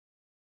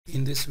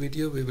In this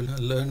video we will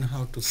learn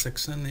how to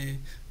section a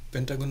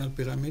pentagonal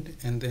pyramid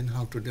and then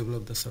how to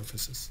develop the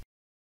surfaces.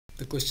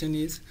 The question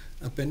is,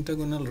 a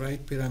pentagonal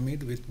right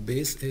pyramid with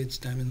base edge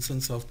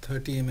dimensions of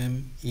 30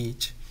 mm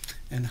each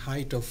and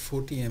height of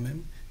 40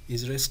 mm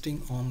is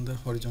resting on the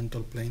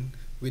horizontal plane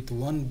with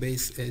one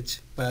base edge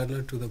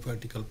parallel to the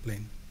vertical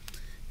plane.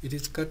 It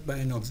is cut by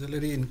an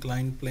auxiliary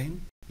inclined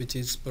plane which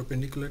is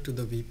perpendicular to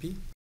the VP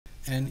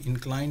and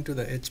inclined to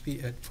the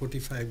HP at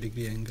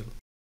 45-degree angle.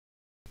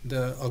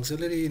 The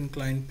auxiliary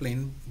inclined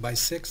plane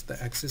bisects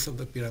the axis of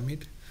the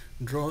pyramid.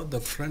 Draw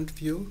the front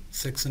view,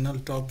 sectional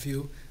top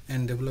view,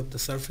 and develop the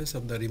surface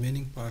of the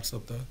remaining parts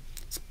of the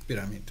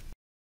pyramid.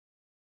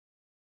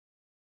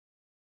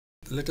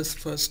 Let us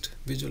first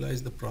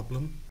visualize the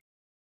problem.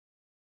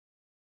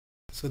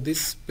 So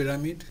this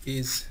pyramid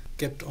is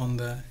kept on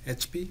the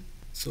HP.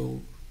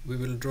 So we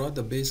will draw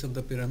the base of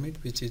the pyramid,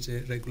 which is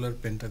a regular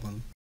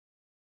pentagon.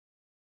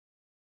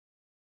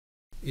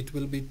 It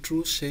will be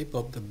true shape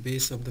of the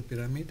base of the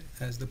pyramid,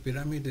 as the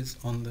pyramid is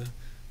on the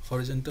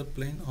horizontal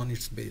plane on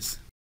its base.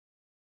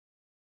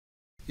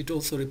 It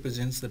also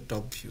represents the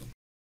top view.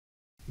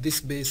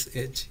 This base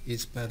edge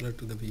is parallel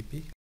to the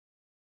VP.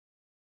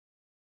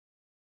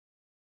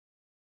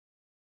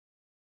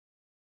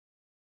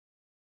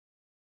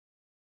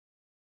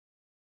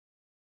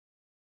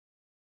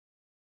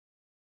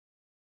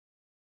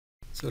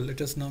 So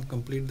let us now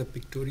complete the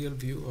pictorial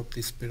view of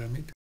this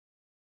pyramid.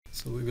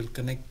 So we will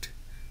connect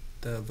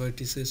the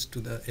vertices to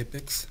the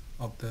apex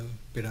of the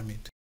pyramid.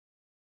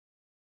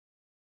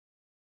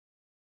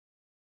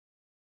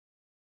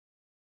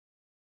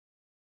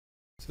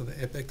 So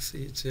the apex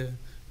is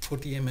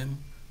 40 mm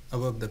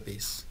above the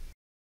base.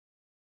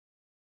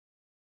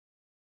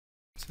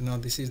 So now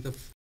this is the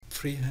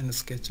freehand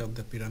sketch of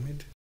the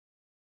pyramid.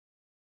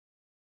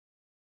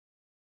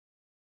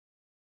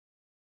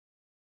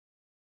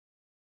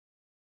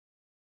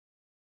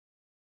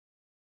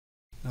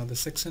 Now the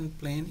section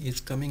plane is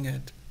coming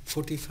at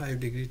 45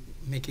 degree,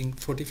 making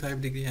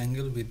 45-degree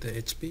angle with the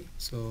HP.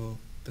 So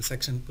the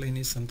section plane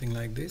is something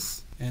like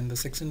this, and the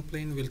section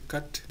plane will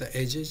cut the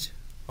edges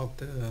of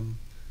the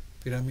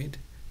pyramid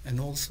and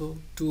also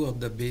two of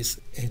the base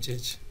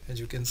edges. As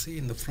you can see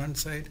in the front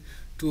side,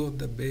 two of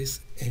the base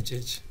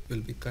edges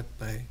will be cut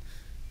by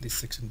this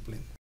section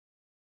plane.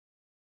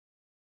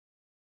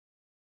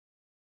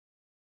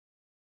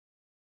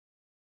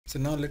 So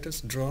now let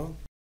us draw.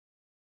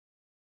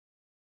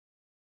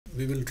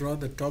 We will draw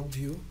the top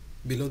view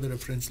below the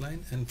reference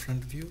line and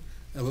front view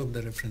above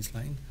the reference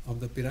line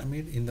of the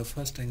pyramid in the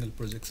first angle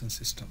projection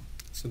system.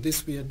 So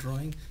this we are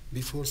drawing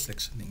before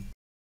sectioning.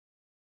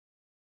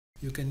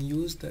 You can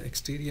use the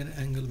exterior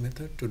angle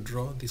method to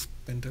draw this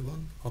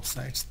pentagon of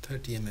sides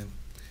 30 mm.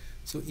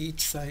 So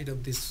each side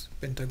of this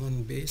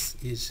pentagon base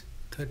is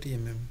 30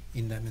 mm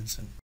in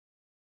dimension.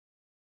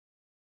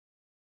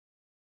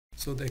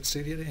 So the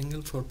exterior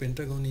angle for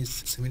pentagon is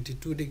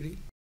 72 degree.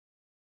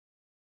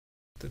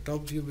 The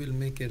top view will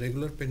make a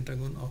regular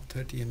pentagon of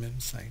 30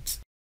 mm sides.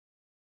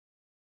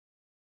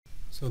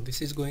 So this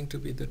is going to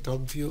be the top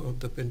view of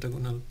the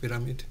pentagonal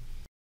pyramid,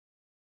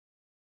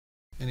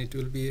 and it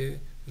will be a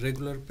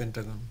regular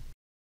pentagon.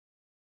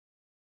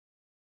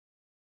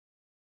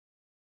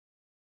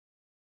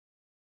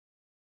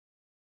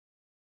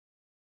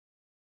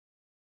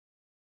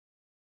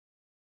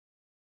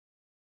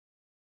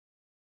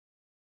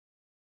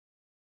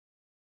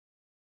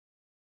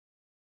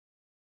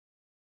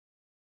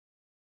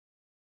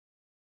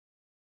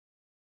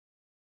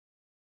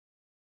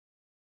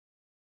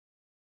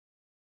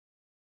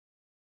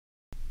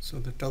 So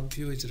the top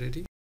view is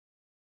ready.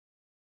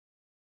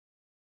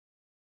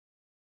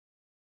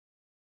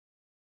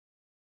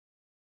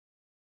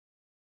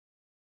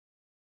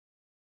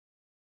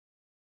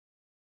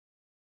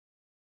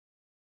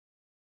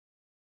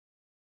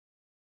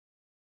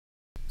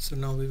 So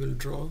now we will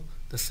draw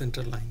the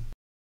center line.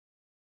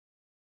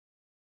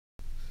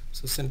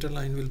 So center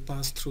line will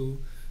pass through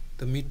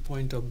the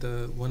midpoint of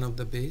the one of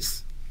the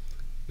base,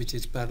 which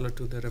is parallel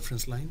to the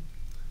reference line.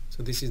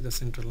 So this is the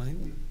center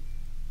line.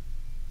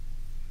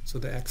 So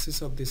the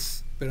axis of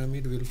this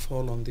pyramid will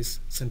fall on this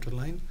center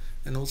line,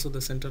 and also the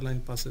center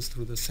line passes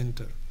through the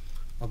center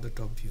of the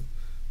top view.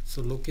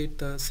 So locate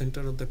the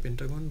center of the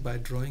pentagon by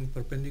drawing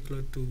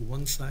perpendicular to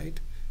one side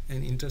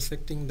and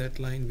intersecting that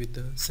line with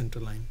the center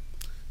line.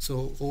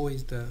 So O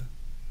is the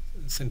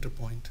center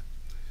point.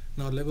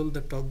 Now level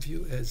the top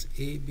view as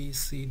A, B,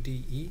 C,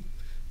 D, E.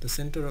 The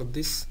center of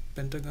this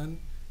pentagon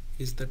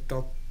is the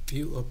top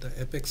view of the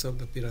apex of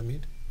the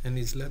pyramid and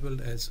is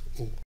labeled as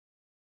O.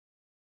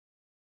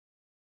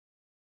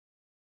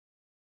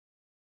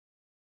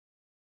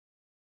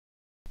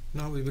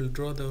 Now we will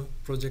draw the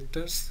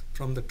projectors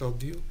from the top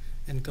view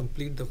and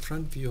complete the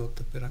front view of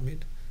the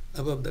pyramid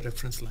above the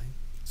reference line.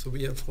 So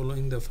we are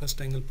following the first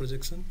angle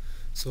projection,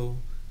 so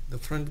the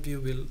front view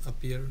will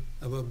appear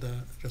above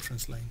the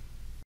reference line.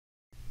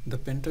 The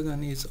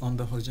pentagon is on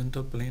the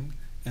horizontal plane,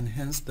 and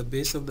hence the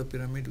base of the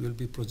pyramid will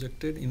be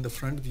projected in the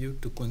front view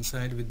to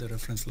coincide with the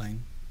reference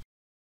line.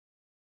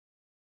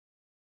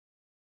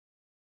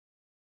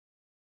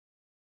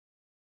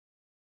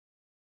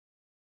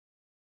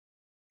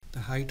 The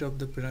height of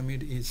the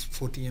pyramid is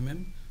 40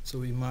 mm, so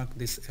we mark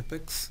this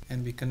apex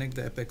and we connect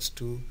the apex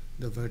to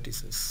the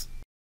vertices.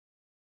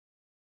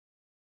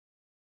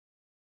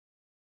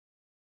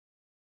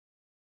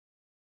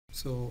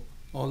 So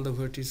all the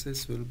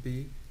vertices will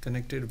be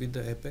connected with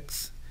the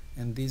apex,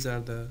 and these are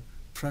the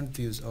front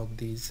views of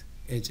these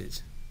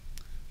edges.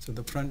 So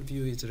the front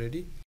view is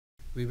ready.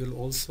 We will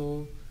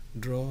also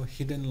draw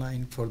hidden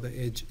line for the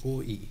edge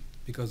OE,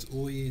 because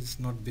OE is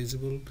not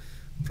visible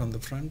from the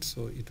front,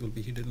 so it will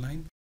be hidden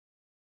line.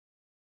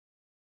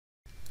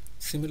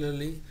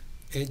 Similarly,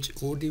 edge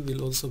OD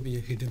will also be a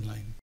hidden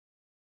line.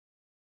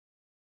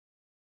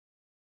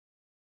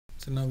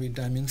 So now we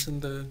dimension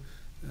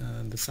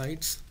the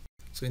sides.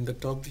 So in the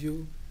top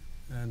view,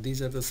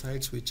 these are the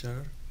sides which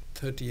are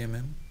 30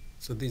 mm.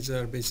 So these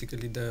are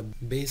basically the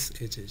base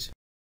edges.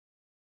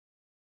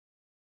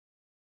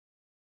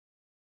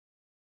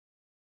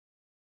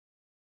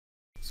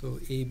 So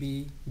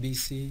AB,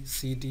 BC,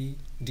 CD,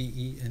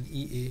 DE and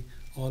EA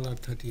all are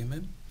 30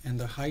 mm, and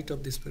the height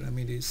of this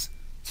pyramid is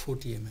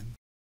 40 mm.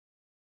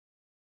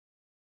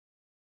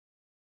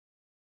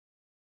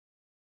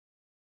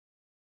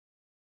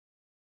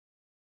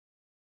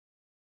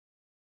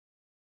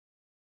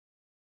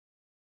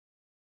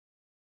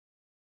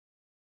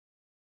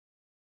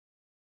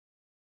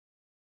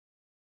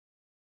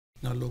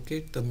 Now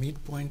locate the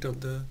midpoint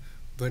of the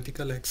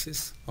vertical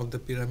axis of the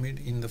pyramid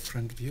in the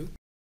front view,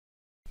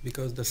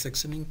 because the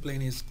sectioning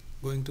plane is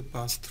going to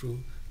pass through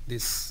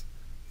this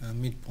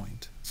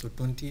midpoint. So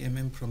 20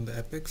 mm from the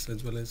apex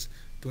as well as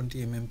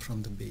 20 mm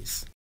from the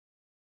base.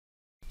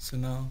 So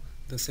now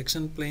the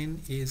section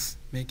plane is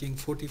making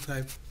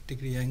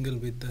 45-degree angle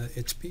with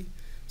the HP,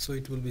 so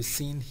it will be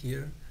seen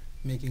here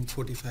making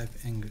 45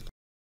 angle.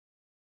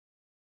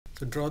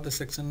 So draw the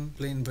section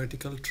plane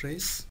vertical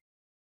trace,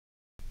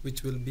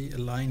 which will be a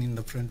line in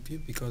the front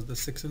view because the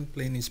section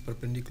plane is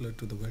perpendicular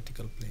to the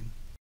vertical plane.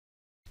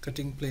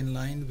 Cutting plane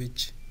line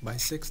which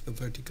bisects the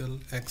vertical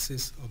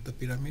axis of the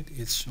pyramid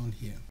is shown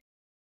here.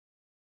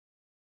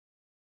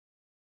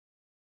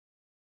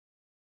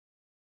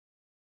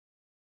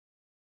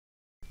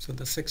 So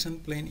the section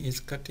plane is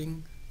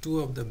cutting two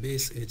of the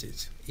base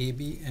edges,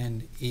 AB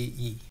and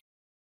AE.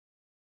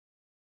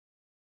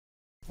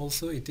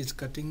 Also it is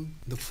cutting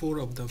the 4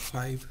 of the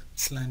 5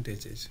 slant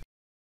edges.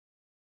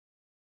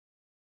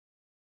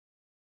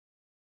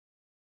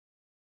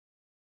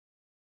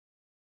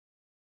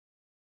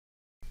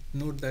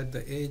 Note that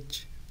the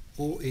edge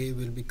OA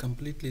will be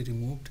completely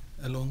removed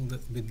along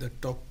with the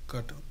top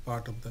cut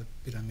part of the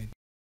pyramid.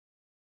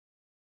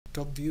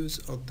 Top views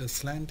of the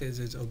slant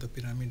edges of the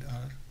pyramid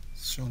are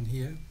shown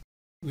here.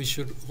 We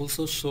should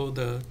also show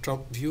the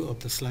top view of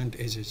the slant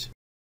edges.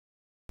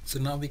 So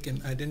now we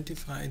can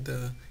identify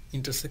the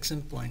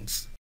intersection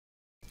points.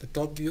 The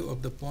top view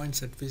of the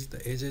points at which the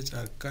edges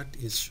are cut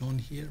is shown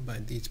here by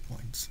these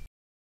points.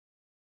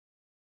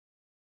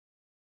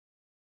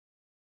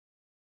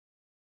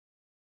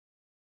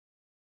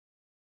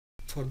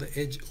 For the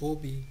edge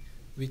OB,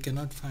 we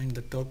cannot find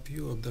the top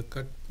view of the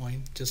cut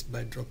point just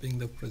by dropping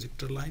the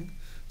projector line,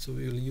 so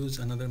we will use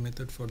another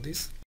method for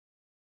this.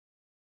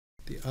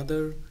 The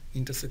other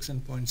intersection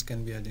points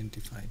can be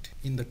identified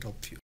in the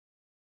top view.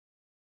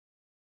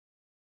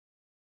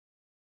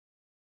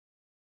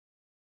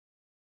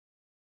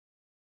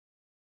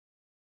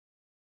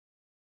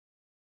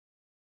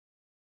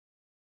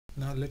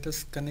 Now let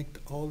us connect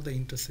all the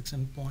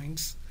intersection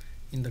points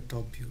in the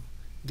top view.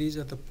 These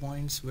are the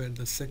points where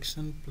the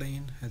section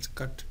plane has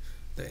cut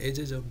the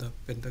edges of the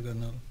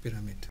pentagonal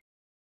pyramid.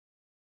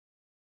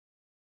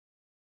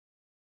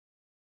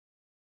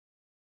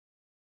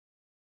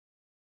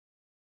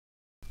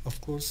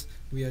 Of course,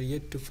 we are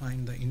yet to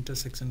find the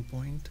intersection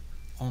point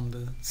on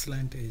the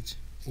slant edge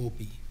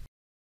OB.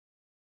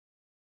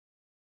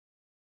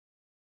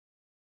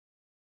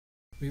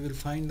 We will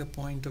find the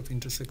point of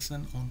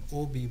intersection on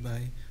OB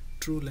by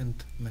true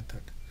length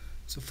method.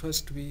 So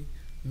first we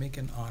make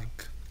an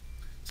arc.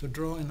 So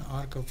draw an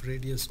arc of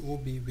radius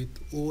OB with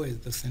O as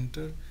the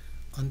center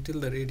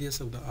until the radius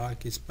of the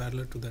arc is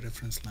parallel to the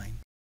reference line.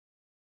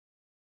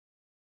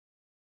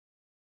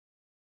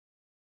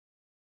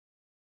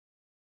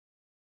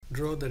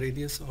 Draw the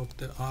radius of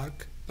the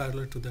arc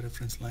parallel to the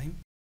reference line.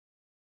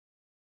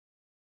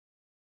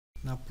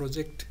 Now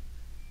project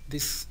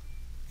this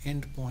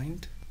end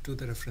point to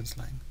the reference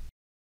line.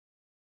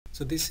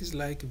 So this is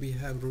like we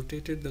have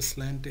rotated the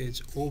slant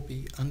edge OB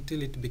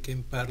until it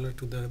became parallel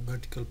to the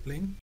vertical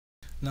plane.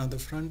 Now the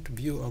front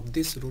view of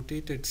this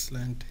rotated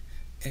slant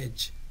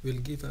edge will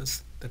give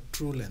us the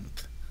true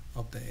length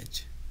of the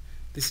edge.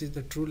 This is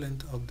the true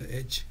length of the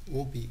edge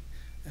OB,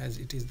 as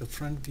it is the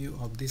front view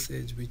of this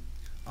edge which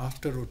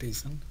after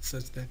rotation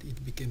such that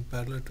it became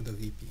parallel to the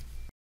VP.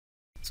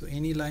 So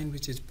any line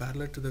which is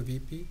parallel to the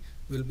VP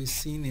will be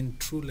seen in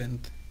true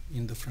length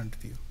in the front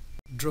view.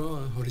 Draw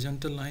a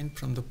horizontal line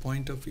from the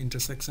point of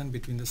intersection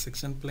between the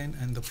section plane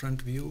and the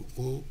front view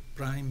O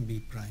prime B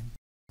prime.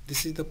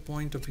 This is the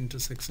point of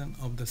intersection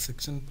of the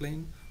section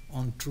plane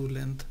on true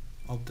length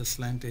of the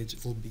slant edge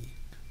OB.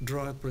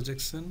 Draw a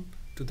projection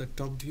to the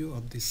top view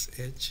of this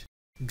edge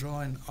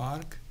Draw an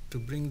arc to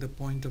bring the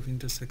point of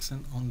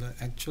intersection on the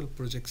actual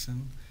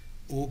projection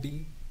OB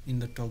in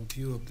the top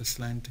view of the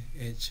slant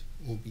edge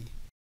OB.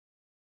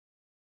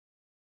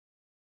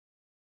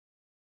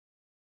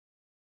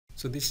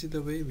 So this is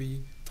the way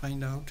we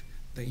find out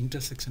the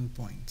intersection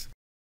points.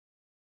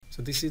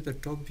 So this is the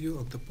top view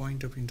of the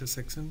point of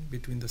intersection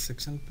between the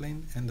section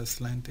plane and the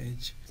slant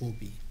edge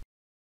OB.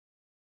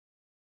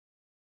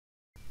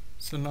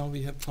 So now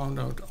we have found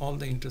out all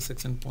the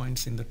intersection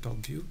points in the top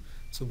view.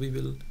 So we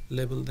will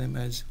label them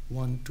as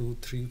 1, 2,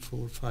 3,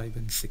 4, 5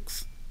 and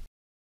 6.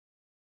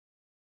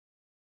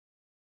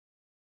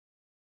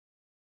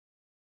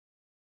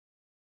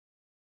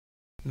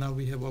 Now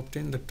we have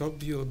obtained the top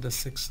view of the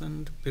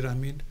sectioned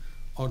pyramid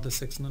or the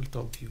sectional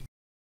top view.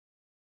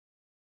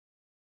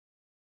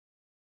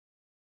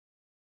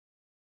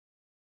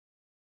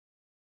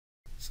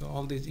 So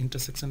all these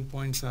intersection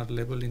points are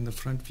labeled in the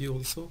front view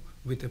also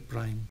with a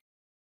prime.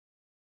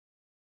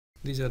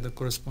 These are the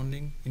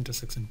corresponding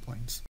intersection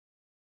points.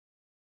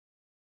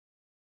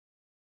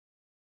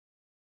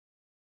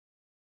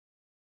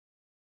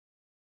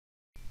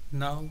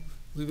 Now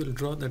we will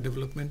draw the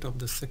development of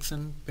the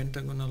section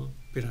pentagonal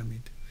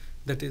pyramid,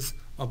 that is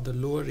of the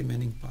lower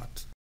remaining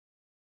part.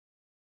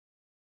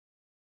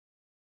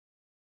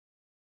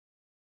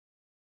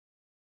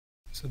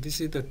 So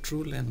this is the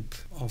true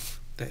length of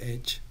the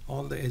edge.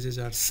 All the edges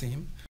are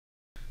same.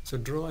 So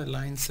draw a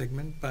line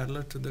segment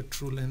parallel to the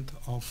true length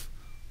of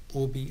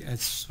OB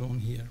as shown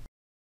here.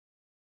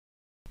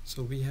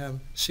 So we have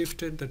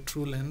shifted the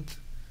true length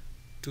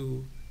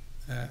to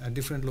a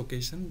different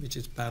location which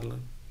is parallel.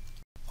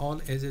 All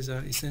edges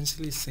are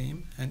essentially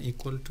same and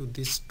equal to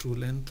this true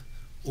length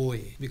OA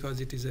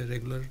because it is a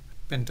regular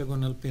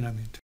pentagonal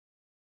pyramid.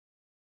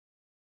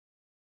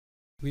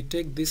 We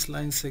take this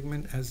line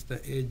segment as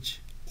the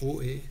edge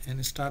OA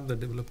and start the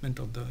development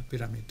of the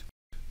pyramid.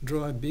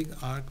 Draw a big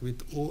arc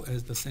with O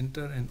as the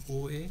center and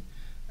OA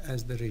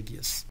as the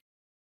radius.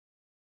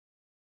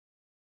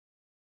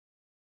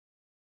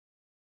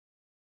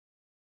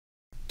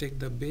 Take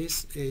the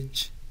base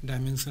edge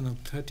dimension of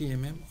 30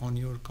 mm on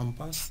your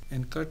compass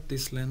and cut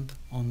this length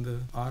on the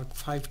arc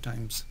 5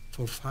 times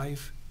for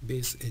 5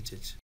 base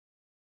edges.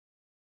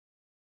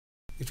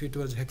 If it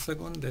was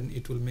hexagon, then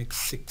it will make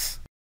 6.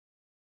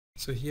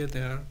 So here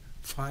there are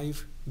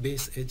 5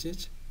 base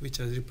edges which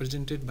are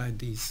represented by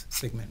these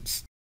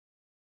segments.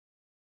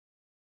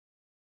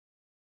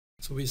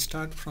 So we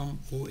start from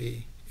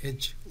OA,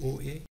 edge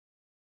OA.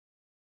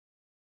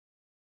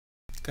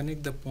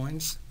 Connect the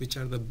points which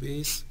are the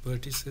base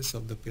vertices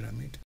of the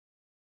pyramid.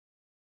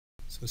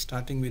 So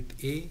starting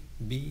with A,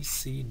 B,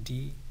 C,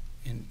 D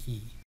and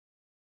E.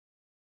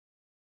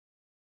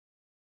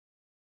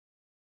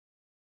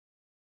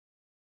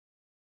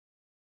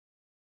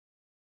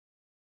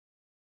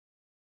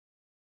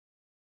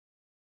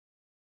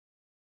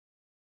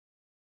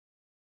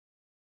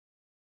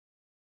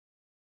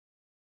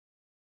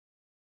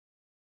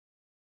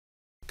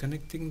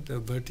 Connecting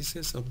the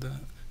vertices of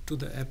to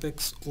the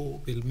apex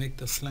O will make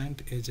the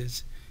slant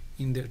edges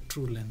in their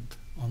true length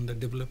on the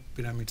developed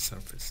pyramid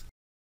surface.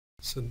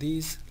 So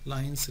these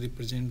lines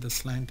represent the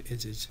slant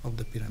edges of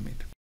the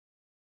pyramid.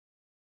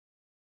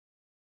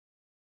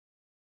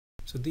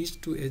 So these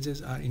two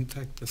edges are in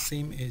fact the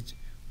same edge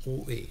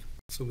OA.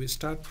 So we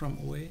start from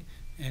OA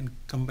and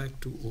come back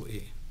to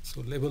OA.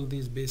 So label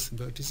these base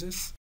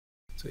vertices.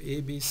 So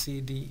A, B, C,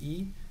 D,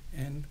 E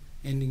and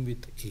ending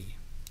with A.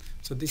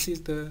 So this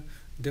is the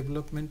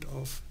development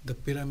of the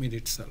pyramid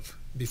itself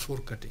before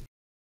cutting.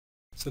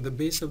 So the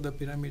base of the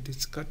pyramid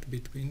is cut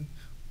between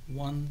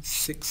 1,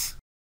 6.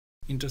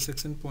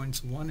 Intersection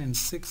points 1 and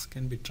 6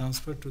 can be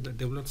transferred to the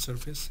developed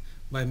surface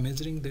by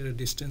measuring their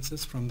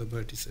distances from the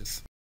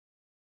vertices.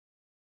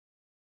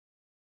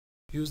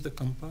 Use the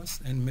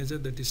compass and measure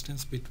the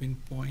distance between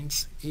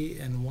points A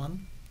and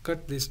 1.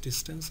 Cut this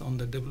distance on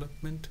the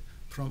development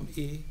from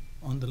A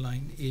on the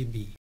line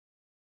AB.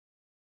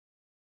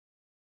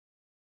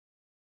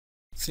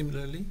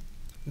 Similarly,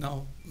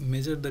 now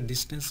measure the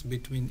distance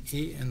between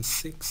A and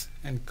 6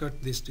 and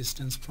cut this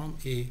distance from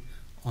A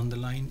on the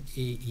line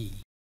AE.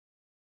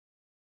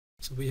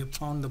 So we have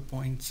found the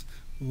points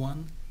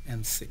 1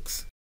 and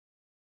 6.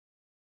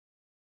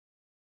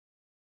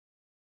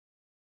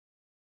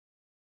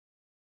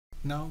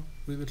 Now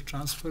we will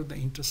transfer the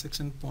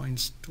intersection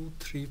points 2,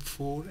 3,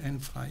 4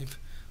 and 5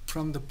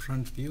 from the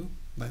front view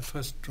by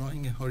first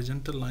drawing a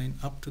horizontal line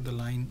up to the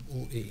line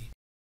OA.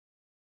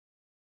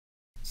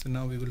 So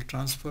now we will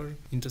transfer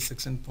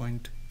intersection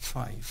point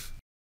 5.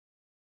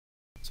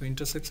 So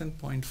intersection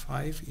point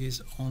 5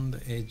 is on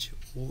the edge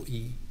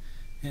OE.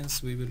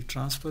 Hence we will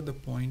transfer the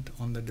point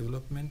on the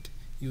development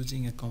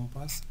using a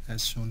compass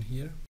as shown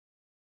here.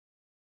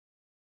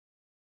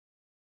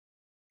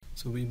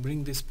 So we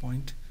bring this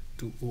point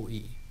to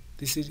OE.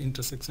 This is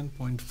intersection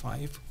point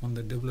 5 on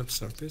the developed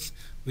surface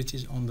which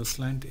is on the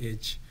slant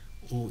edge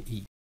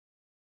OE.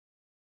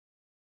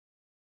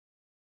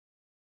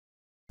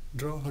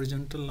 Draw a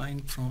horizontal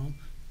line from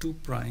 2'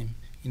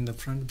 in the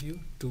front view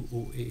to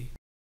OA.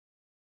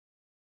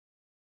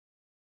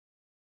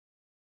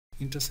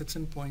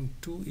 intersection point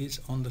 2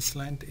 is on the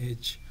slant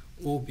edge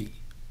OB.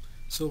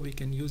 So we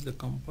can use the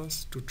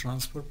compass to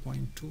transfer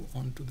point 2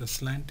 onto the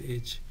slant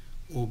edge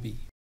OB.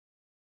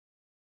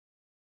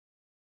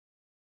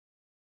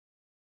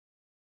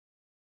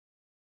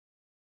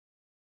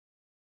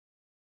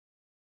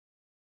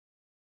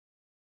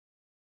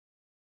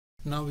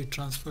 Now we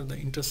transfer the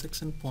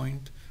intersection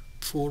point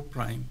 4'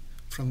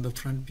 from the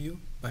front view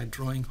by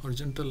drawing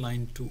horizontal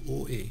line to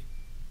OA.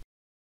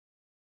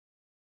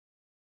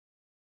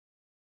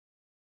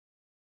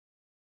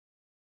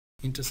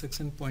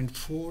 Intersection point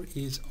 4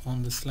 is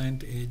on the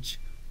slant edge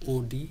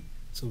OD,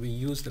 so we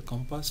use the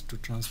compass to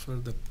transfer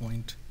the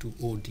point to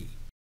OD.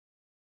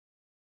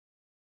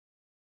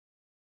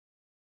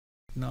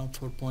 Now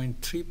for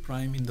point 3'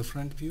 in the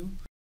front view,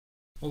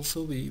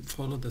 also we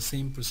follow the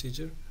same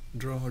procedure,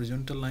 draw a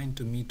horizontal line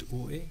to meet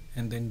OA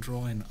and then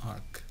draw an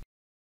arc.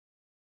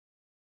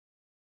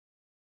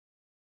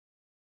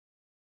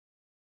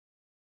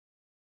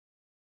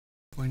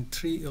 Point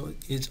 3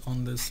 is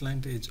on the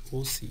slant edge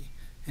OC,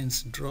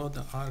 hence draw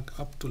the arc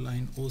up to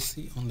line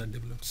OC on the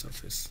developed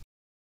surface.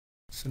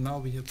 So now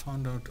we have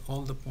found out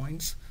all the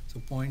points. So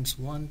points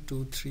 1,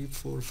 2, 3,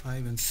 4,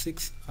 5 and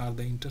 6 are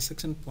the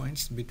intersection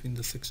points between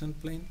the section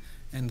plane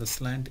and the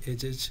slant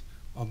edges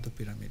of the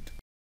pyramid.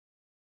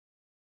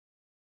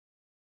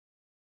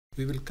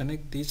 We will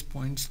connect these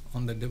points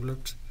on the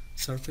developed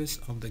surface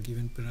of the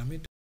given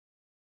pyramid.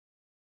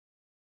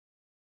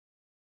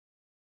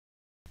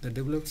 The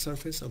developed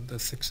surface of the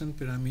section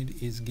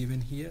pyramid is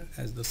given here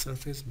as the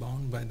surface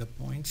bound by the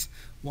points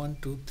 1,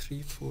 2,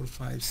 3, 4,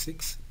 5,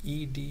 6,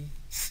 E, D,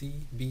 C,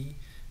 B,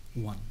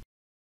 1.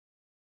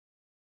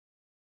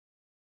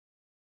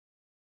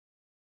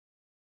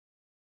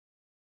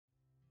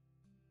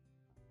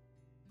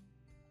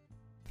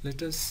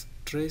 Let us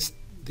trace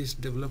this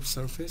developed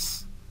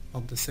surface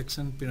of the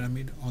section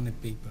pyramid on a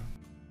paper.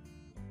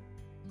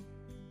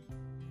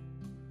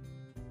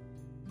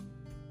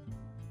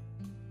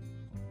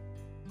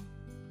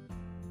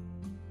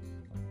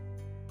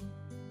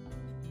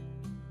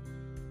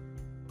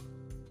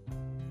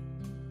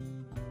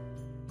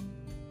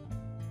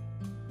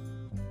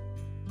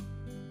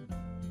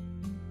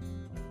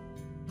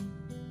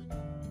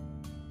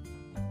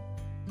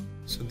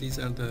 So these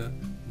are the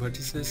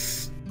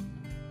vertices.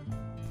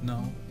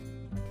 Now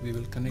we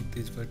will connect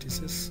these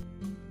vertices.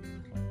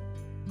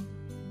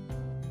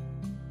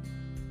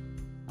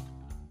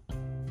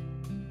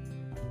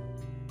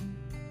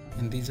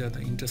 And these are the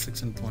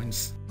intersection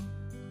points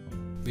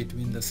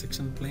between the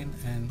section plane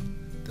and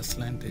the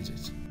slant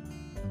edges.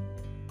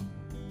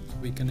 So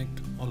we connect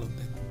all of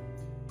them.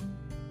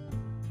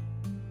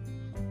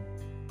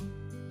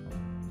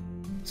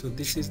 So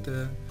this is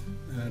the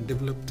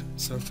developed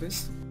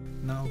surface.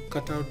 Now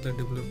cut out the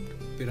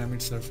developed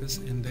pyramid surface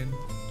and then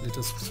let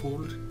us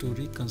fold to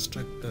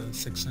reconstruct the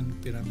section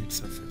pyramid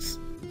surface.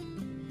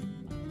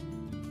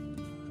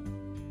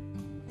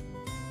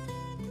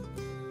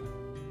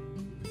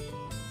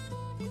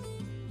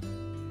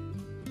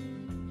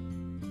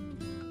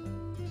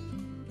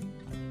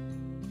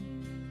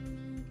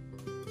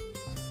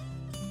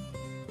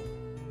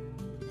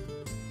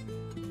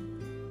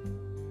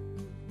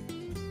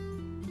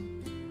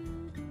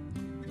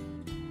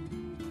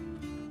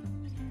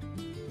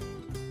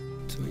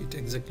 So it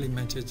exactly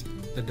matches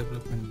the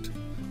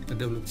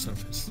developed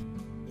surface.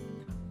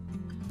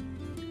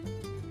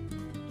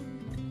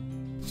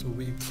 So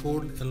we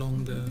fold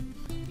along the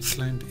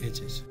slant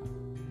edges.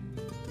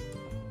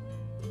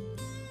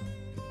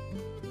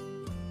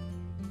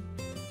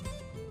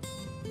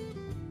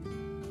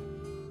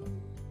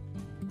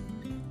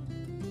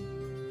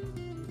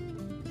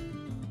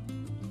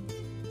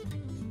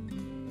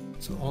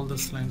 So all the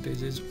slant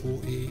edges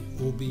OA,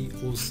 OB,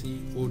 OC,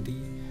 OD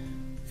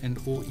and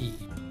OE,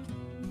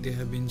 they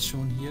have been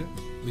shown here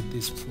with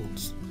these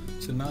folds.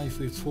 So now if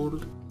we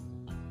fold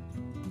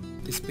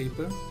this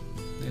paper,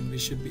 then we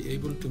should be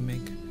able to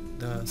make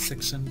the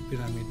section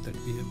pyramid that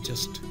we have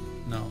just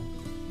now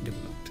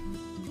developed.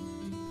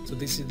 So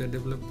this is the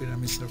developed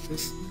pyramid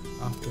surface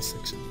after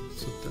sectioning.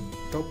 So the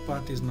top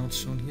part is not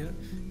shown here.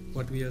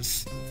 What we are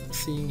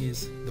seeing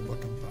is the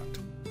bottom part.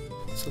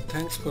 So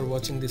thanks for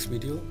watching this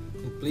video,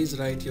 and please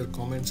write your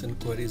comments and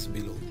queries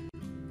below.